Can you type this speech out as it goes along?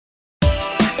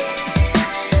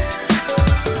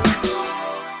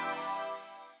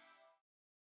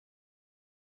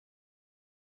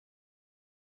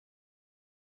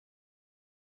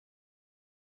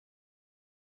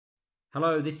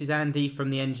Hello, this is Andy from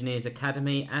the Engineers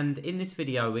Academy, and in this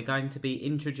video we're going to be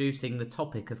introducing the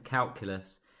topic of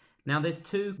calculus. Now there's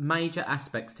two major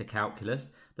aspects to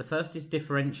calculus. The first is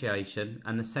differentiation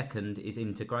and the second is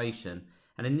integration.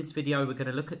 And in this video we're going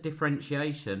to look at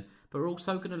differentiation, but we're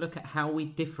also going to look at how we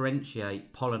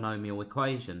differentiate polynomial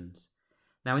equations.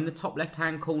 Now in the top left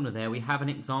hand corner there we have an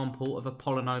example of a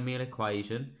polynomial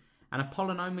equation, and a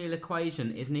polynomial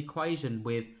equation is an equation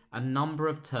with a number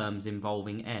of terms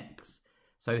involving x.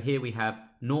 So here we have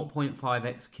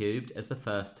 0.5x cubed as the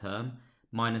first term,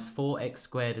 minus 4x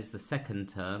squared as the second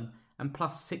term, and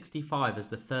plus 65 as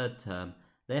the third term.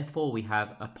 Therefore we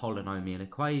have a polynomial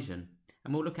equation.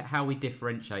 And we'll look at how we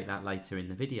differentiate that later in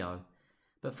the video.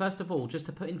 But first of all, just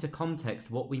to put into context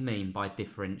what we mean by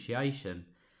differentiation.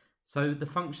 So the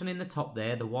function in the top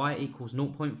there, the y equals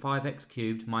 0.5x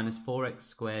cubed minus 4x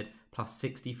squared plus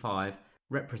 65,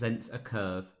 represents a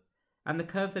curve. And the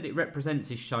curve that it represents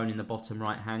is shown in the bottom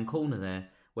right hand corner there,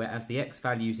 where as the x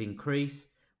values increase,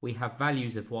 we have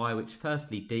values of y which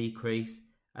firstly decrease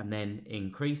and then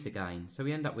increase again. So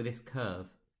we end up with this curve.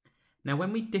 Now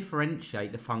when we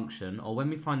differentiate the function, or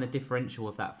when we find the differential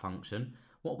of that function,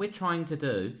 what we're trying to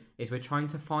do is we're trying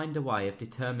to find a way of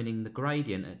determining the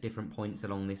gradient at different points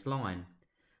along this line.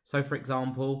 So for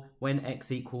example, when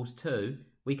x equals 2,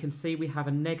 we can see we have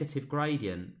a negative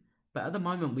gradient. But at the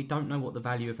moment we don't know what the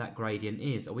value of that gradient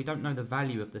is, or we don't know the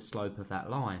value of the slope of that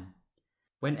line.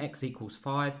 When x equals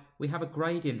 5, we have a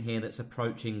gradient here that's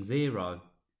approaching 0,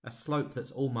 a slope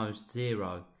that's almost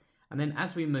 0. And then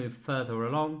as we move further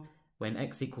along, when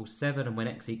x equals 7 and when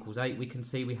x equals 8, we can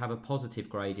see we have a positive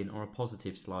gradient or a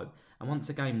positive slope. And once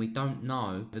again, we don't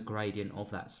know the gradient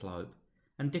of that slope.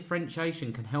 And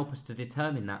differentiation can help us to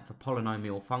determine that for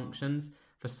polynomial functions,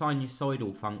 for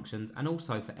sinusoidal functions, and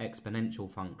also for exponential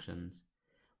functions.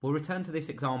 We'll return to this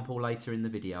example later in the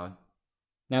video.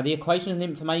 Now the equation and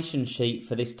information sheet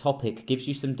for this topic gives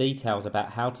you some details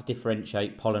about how to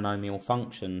differentiate polynomial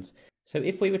functions. So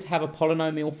if we were to have a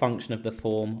polynomial function of the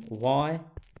form y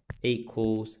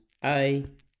equals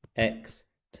ax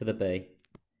to the b,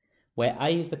 where a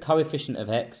is the coefficient of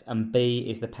x and b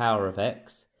is the power of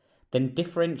x, then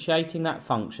differentiating that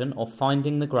function or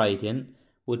finding the gradient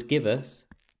would give us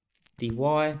dy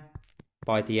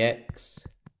by dx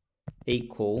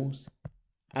equals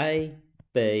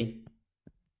ab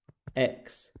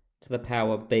x to the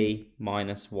power b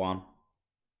minus 1.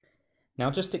 Now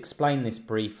just to explain this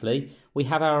briefly, we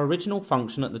have our original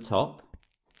function at the top.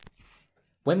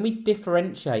 When we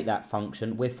differentiate that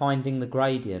function, we're finding the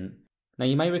gradient. Now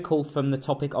you may recall from the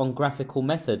topic on graphical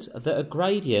methods that a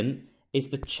gradient is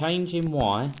the change in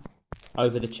y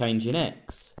over the change in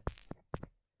x.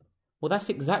 Well, that's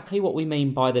exactly what we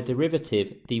mean by the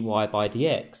derivative dy by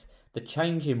dx, the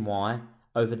change in y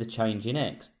over the change in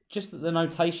x, just that the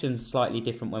notation's slightly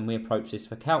different when we approach this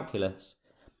for calculus.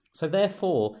 So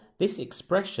therefore, this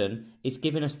expression is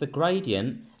giving us the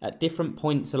gradient at different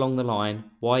points along the line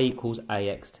y equals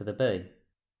ax to the b.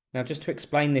 Now just to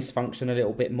explain this function a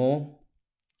little bit more,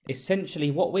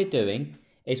 essentially what we're doing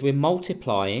is we're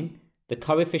multiplying the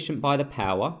coefficient by the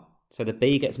power, so the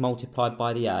b gets multiplied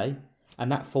by the a,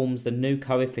 and that forms the new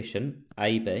coefficient,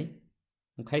 ab.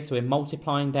 Okay, so we're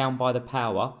multiplying down by the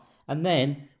power, and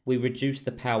then we reduce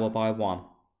the power by 1.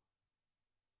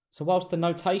 So whilst the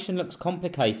notation looks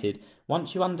complicated,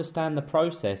 once you understand the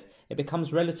process, it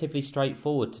becomes relatively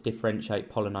straightforward to differentiate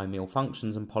polynomial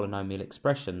functions and polynomial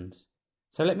expressions.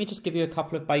 So let me just give you a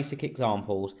couple of basic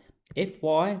examples. If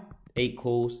y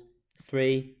equals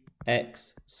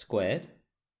 3x squared,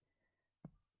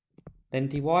 then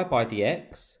dy by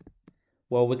dx,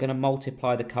 well, we're going to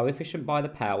multiply the coefficient by the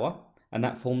power, and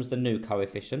that forms the new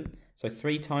coefficient. So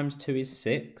 3 times 2 is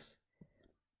 6.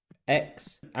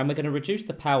 X, and we're going to reduce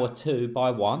the power 2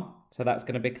 by 1, so that's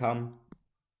going to become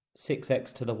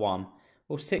 6x to the 1.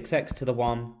 Well, 6x to the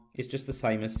 1 is just the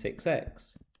same as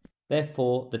 6x.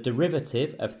 Therefore, the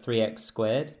derivative of 3x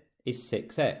squared is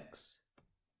 6x.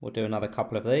 We'll do another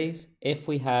couple of these. If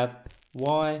we have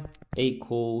y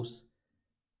equals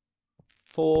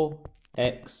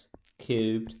 4x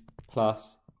cubed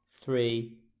plus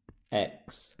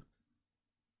 3x,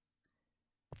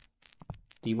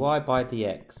 dy by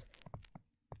dx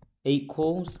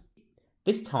equals,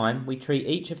 this time we treat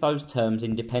each of those terms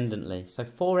independently. So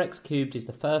 4x cubed is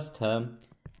the first term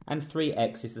and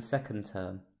 3x is the second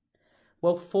term.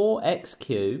 Well, 4x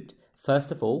cubed,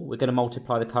 first of all, we're going to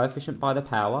multiply the coefficient by the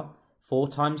power. 4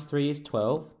 times 3 is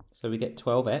 12, so we get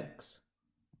 12x.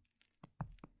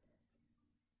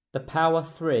 The power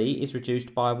 3 is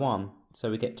reduced by 1, so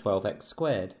we get 12x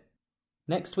squared.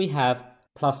 Next we have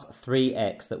plus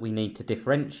 3x that we need to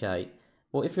differentiate.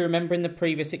 Well, if you remember in the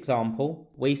previous example,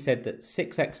 we said that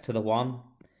 6x to the 1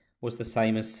 was the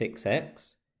same as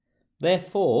 6x.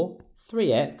 Therefore,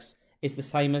 3x is the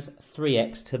same as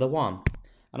 3x to the 1.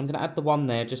 And I'm going to add the 1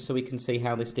 there just so we can see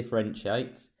how this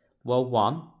differentiates. Well,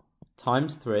 1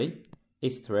 times 3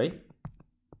 is 3.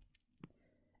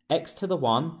 X to the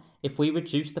 1, if we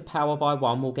reduce the power by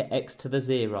 1, we'll get x to the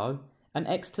 0. And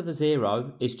x to the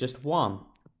 0 is just 1.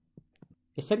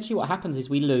 Essentially what happens is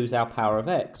we lose our power of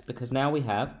x, because now we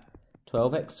have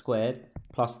 12x squared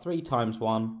plus 3 times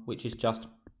 1, which is just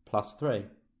plus 3.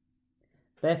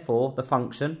 Therefore, the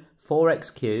function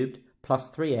 4x cubed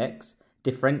plus 3x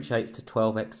differentiates to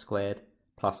 12x squared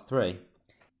plus 3.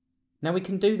 Now we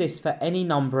can do this for any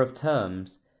number of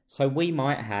terms. So we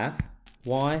might have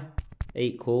y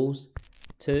equals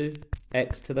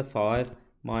 2x to the 5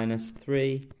 minus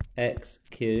 3x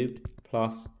cubed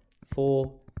plus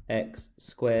 4x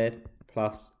squared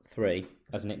plus 3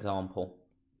 as an example.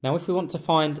 Now if we want to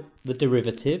find the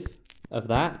derivative of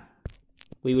that,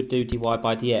 we would do dy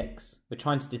by dx. We're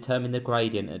trying to determine the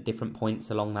gradient at different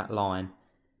points along that line.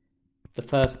 The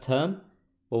first term,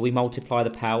 well, we multiply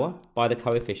the power by the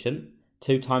coefficient.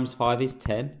 2 times 5 is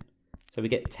 10, so we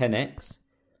get 10x.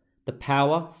 The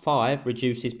power 5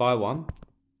 reduces by 1,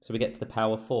 so we get to the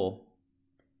power 4.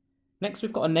 Next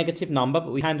we've got a negative number,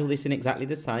 but we handle this in exactly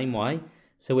the same way.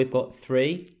 So we've got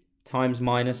 3 times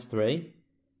minus 3.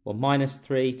 Well, minus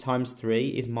 3 times 3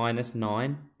 is minus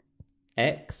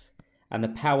 9x. And the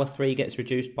power 3 gets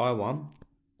reduced by 1.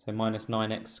 So minus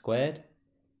 9x squared.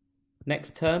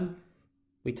 Next term,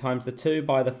 we times the 2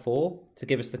 by the 4 to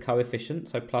give us the coefficient.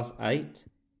 So plus 8.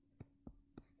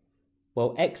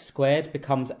 Well, x squared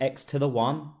becomes x to the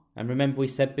 1. And remember we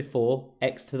said before,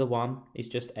 x to the 1 is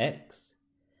just x.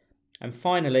 And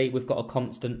finally, we've got a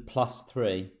constant plus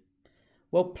 3.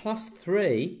 Well, plus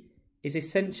 3 is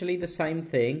essentially the same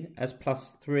thing as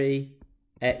plus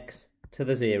 3x to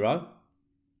the 0.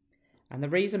 And the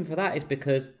reason for that is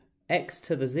because x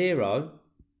to the 0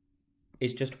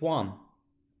 is just 1.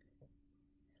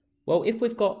 Well, if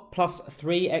we've got plus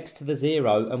 3x to the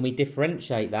 0 and we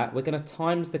differentiate that, we're going to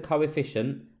times the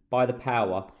coefficient by the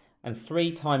power. And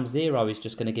 3 times 0 is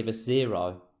just going to give us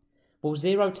 0. Well,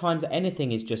 0 times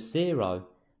anything is just 0.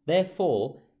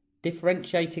 Therefore,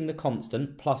 differentiating the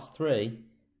constant, plus 3,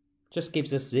 just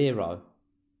gives us 0.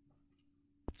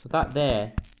 So that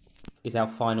there is our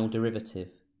final derivative.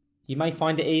 You may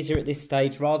find it easier at this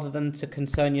stage, rather than to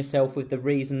concern yourself with the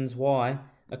reasons why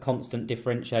a constant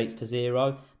differentiates to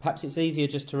 0. Perhaps it's easier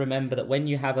just to remember that when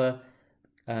you have a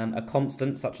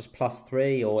constant such as plus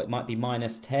 3, or it might be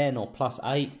minus 10 or plus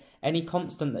 8, any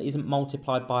constant that isn't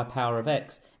multiplied by a power of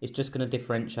x is just going to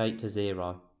differentiate to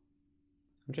 0.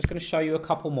 I'm just going to show you a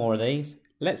couple more of these.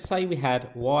 Let's say we had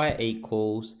y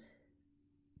equals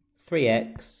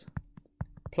 3x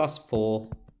plus 4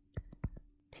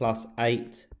 plus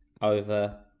 8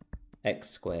 over x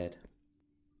squared.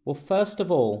 Well, first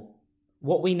of all,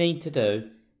 what we need to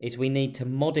do is we need to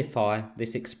modify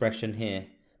this expression here,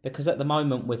 because at the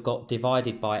moment we've got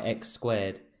divided by x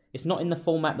squared. It's not in the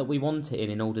format that we want it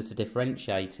in order to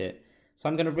differentiate it. So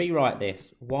I'm going to rewrite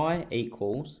this. Y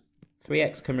equals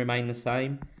 3x can remain the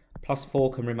same, plus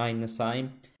 4 can remain the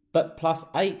same, but plus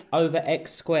 8 over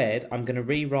x squared I'm going to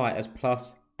rewrite as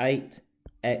plus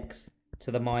 8x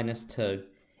to the minus 2.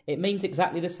 It means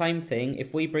exactly the same thing.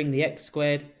 If we bring the x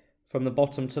squared from the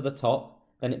bottom to the top,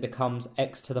 then it becomes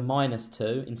x to the minus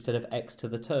 2 instead of x to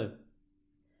the 2.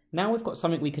 Now we've got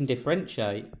something we can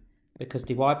differentiate, because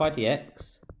dy by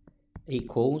dx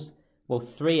equals, well,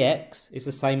 3x is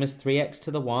the same as 3x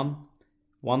to the 1.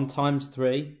 1 times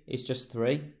 3 is just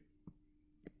 3.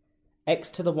 X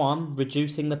to the 1,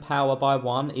 reducing the power by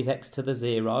 1, is x to the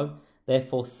 0.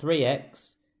 Therefore,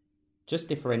 3x just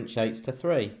differentiates to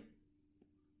 3.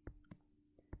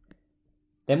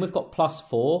 Then we've got plus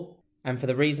 4. And for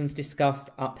the reasons discussed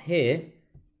up here,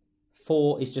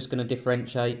 4 is just going to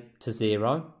differentiate to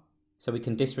 0. So we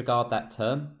can disregard that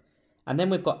term. And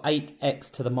then we've got 8x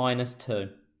to the minus 2.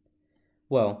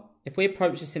 Well, if we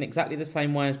approach this in exactly the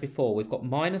same way as before, we've got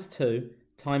minus 2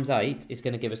 times 8 is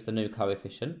going to give us the new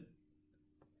coefficient.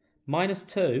 Minus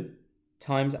 2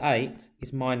 times 8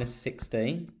 is minus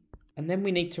 16. And then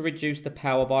we need to reduce the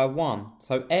power by 1.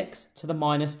 So x to the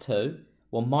minus 2,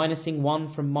 well, minusing 1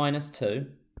 from minus 2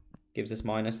 gives us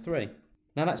minus 3.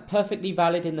 Now that's perfectly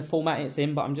valid in the format it's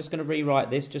in, but I'm just going to rewrite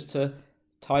this just to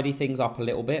tidy things up a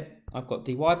little bit. I've got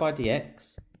dy by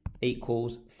dx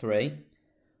equals 3.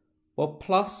 Well,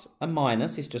 plus a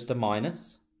minus is just a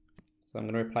minus. So I'm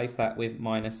going to replace that with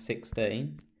minus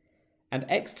 16. And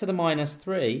x to the minus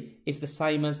 3 is the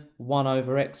same as 1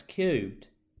 over x cubed.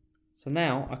 So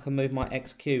now I can move my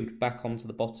x cubed back onto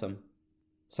the bottom.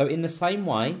 So in the same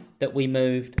way that we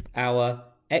moved our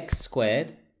x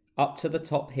squared up to the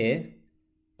top here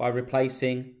by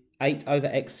replacing 8 over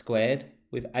x squared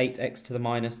with 8x to the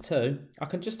minus 2, I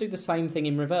can just do the same thing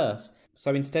in reverse.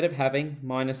 So instead of having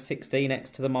minus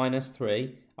 16x to the minus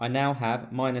 3, I now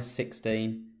have minus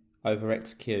 16 over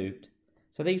x cubed.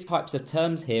 So these types of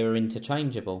terms here are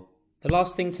interchangeable. The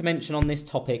last thing to mention on this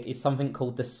topic is something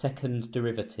called the second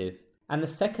derivative. And the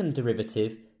second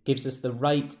derivative gives us the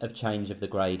rate of change of the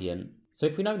gradient. So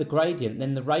if we know the gradient,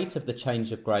 then the rate of the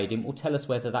change of gradient will tell us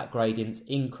whether that gradient's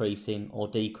increasing or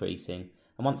decreasing.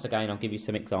 And once again, I'll give you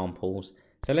some examples.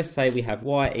 So let's say we have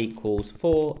y equals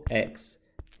 4x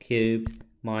cubed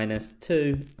minus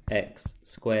 2x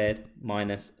squared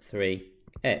minus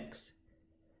 3x.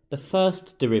 The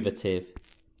first derivative.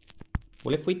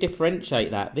 Well, if we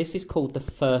differentiate that, this is called the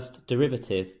first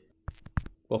derivative.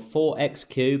 Well, 4x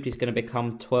cubed is going to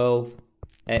become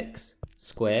 12x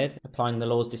squared, applying the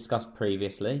laws discussed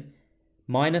previously.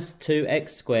 Minus 2x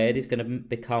squared is going to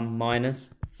become minus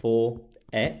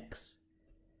 4x.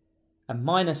 And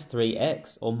minus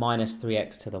 3x, or minus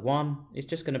 3x to the 1, is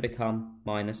just going to become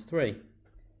minus 3.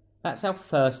 That's our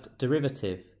first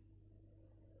derivative.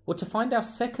 Well, to find our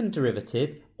second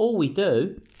derivative, all we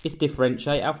do is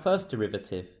differentiate our first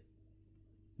derivative.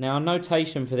 Now, our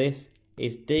notation for this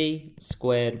is d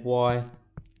squared y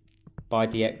by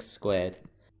dx squared.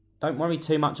 Don't worry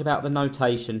too much about the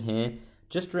notation here.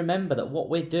 Just remember that what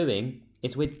we're doing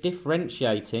is we're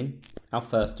differentiating our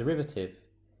first derivative.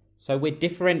 So we're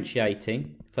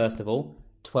differentiating, first of all,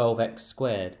 12x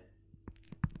squared.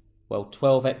 Well,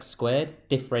 12x squared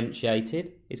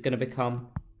differentiated is going to become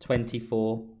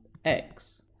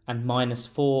 24x. And minus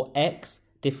 4x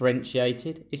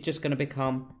differentiated is just going to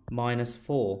become minus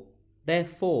 4.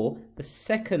 Therefore, the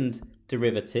second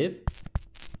derivative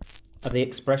of the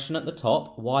expression at the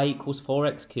top, y equals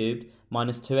 4x cubed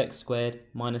minus 2x squared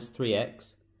minus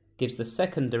 3x, gives the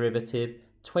second derivative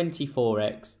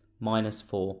 24x minus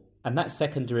 4. And that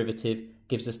second derivative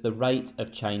gives us the rate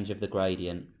of change of the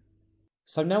gradient.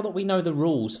 So now that we know the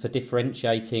rules for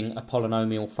differentiating a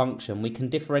polynomial function, we can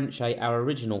differentiate our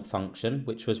original function,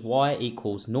 which was y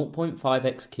equals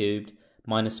 0.5x cubed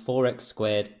minus 4x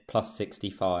squared plus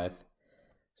 65.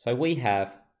 So we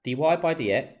have dy by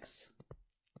dx,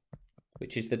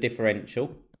 which is the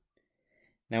differential.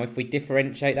 Now if we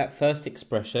differentiate that first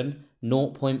expression,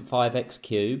 0.5x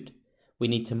cubed, we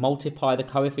need to multiply the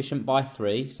coefficient by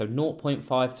 3, so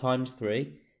 0.5 times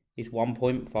 3 is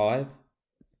 1.5.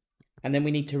 And then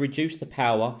we need to reduce the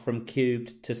power from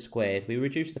cubed to squared. We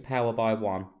reduce the power by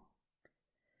 1.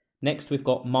 Next we've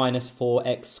got minus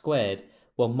 4x squared.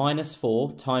 Well, minus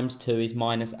 4 times 2 is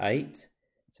minus 8.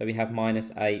 So we have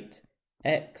minus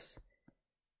 8x.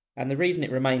 And the reason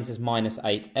it remains as minus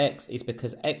 8x is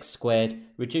because x squared,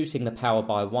 reducing the power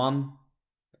by 1,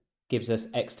 gives us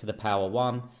x to the power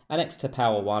 1. And x to the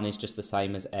power 1 is just the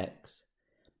same as x.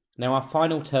 Now our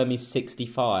final term is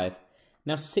 65.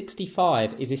 Now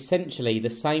 65 is essentially the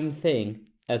same thing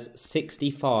as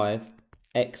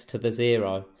 65x to the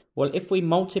 0. Well, if we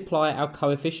multiply our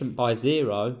coefficient by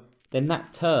 0, then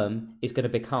that term is going to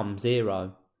become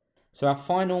 0. So our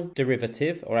final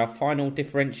derivative, or our final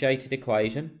differentiated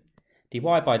equation, dy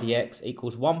by dx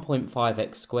equals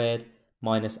 1.5x squared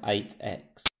minus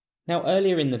 8x. Now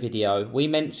earlier in the video, we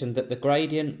mentioned that the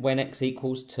gradient when x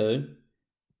equals 2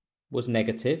 was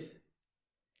negative.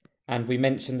 And we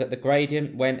mentioned that the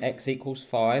gradient when x equals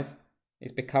 5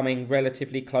 is becoming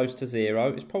relatively close to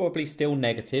 0. It's probably still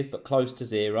negative, but close to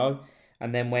 0.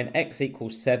 And then when x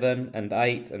equals 7 and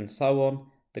 8 and so on,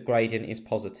 the gradient is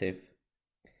positive.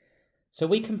 So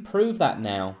we can prove that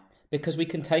now, because we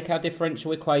can take our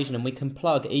differential equation and we can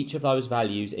plug each of those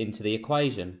values into the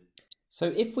equation.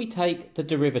 So if we take the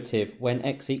derivative when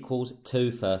x equals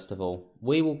 2 first of all,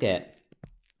 we will get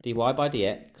dy by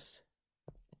dx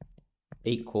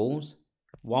equals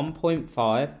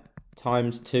 1.5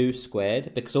 times 2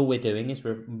 squared, because all we're doing is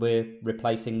we're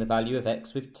replacing the value of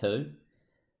x with 2,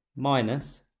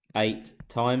 minus 8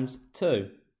 times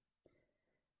 2.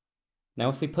 Now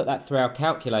if we put that through our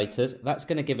calculators, that's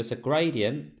going to give us a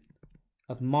gradient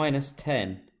of minus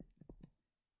 10,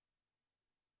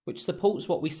 which supports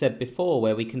what we said before,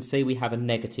 where we can see we have a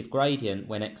negative gradient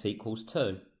when x equals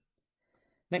 2.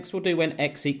 Next we'll do when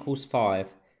x equals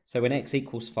 5. So when x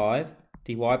equals 5,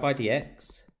 dy by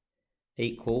dx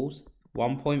equals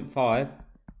 1.5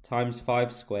 times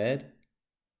 5 squared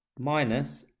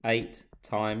minus 8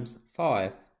 times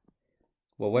 5.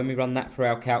 Well, when we run that through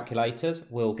our calculators,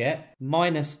 we'll get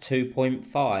minus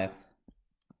 2.5.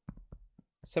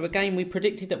 So again, we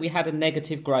predicted that we had a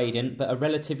negative gradient, but a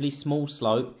relatively small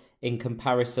slope in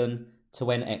comparison to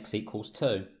when x equals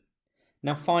 2.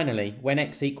 Now finally, when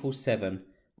x equals 7,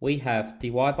 we have dy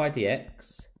by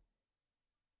dx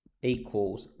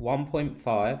equals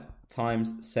 1.5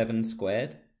 times 7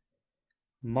 squared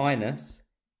minus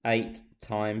 8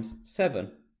 times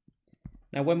 7.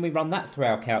 Now when we run that through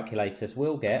our calculators,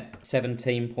 we'll get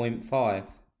 17.5.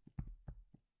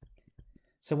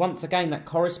 So once again, that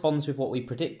corresponds with what we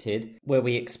predicted, where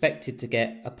we expected to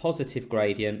get a positive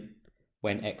gradient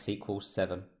when x equals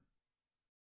 7.